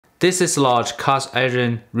This is large cast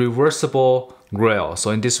iron reversible grill.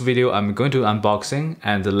 So in this video, I'm going to unboxing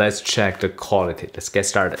and let's check the quality. Let's get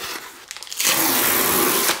started.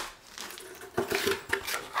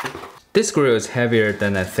 This grill is heavier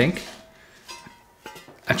than I think.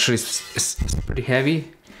 Actually, it's pretty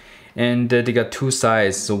heavy. And they got two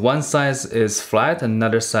sides. So one side is flat,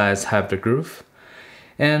 another side have the groove.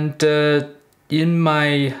 And in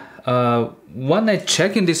my when I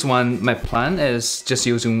check in this one, my plan is just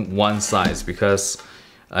using one side because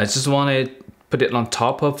I just want to put it on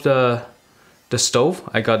top of the stove.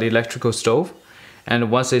 I got the electrical stove,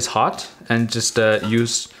 and once it's hot, and just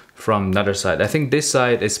use from another side. I think this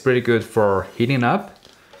side is pretty good for heating up,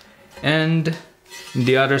 and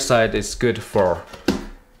the other side is good for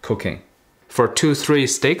cooking. For 2-3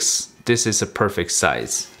 sticks, this is a perfect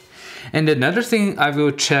size. And another thing I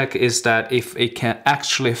will check is that if it can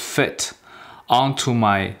actually fit onto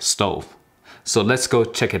my stove. So let's go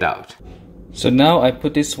check it out. So now I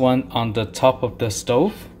put this one on the top of the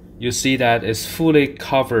stove. You see that it's fully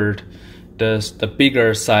covered. The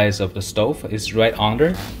bigger size of the stove is right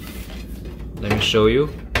under. Let me show you.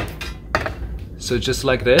 So just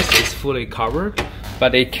like this, it's fully covered,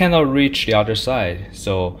 but it cannot reach the other side.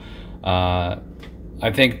 So I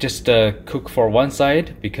think just cook for one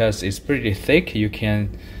side because it's pretty thick. You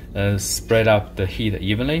can spread out the heat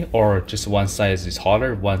evenly, or just one side is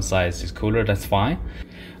hotter, one side is cooler, that's fine.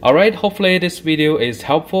 Alright, hopefully this video is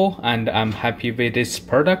helpful and I'm happy with this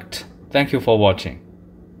product. Thank you for watching.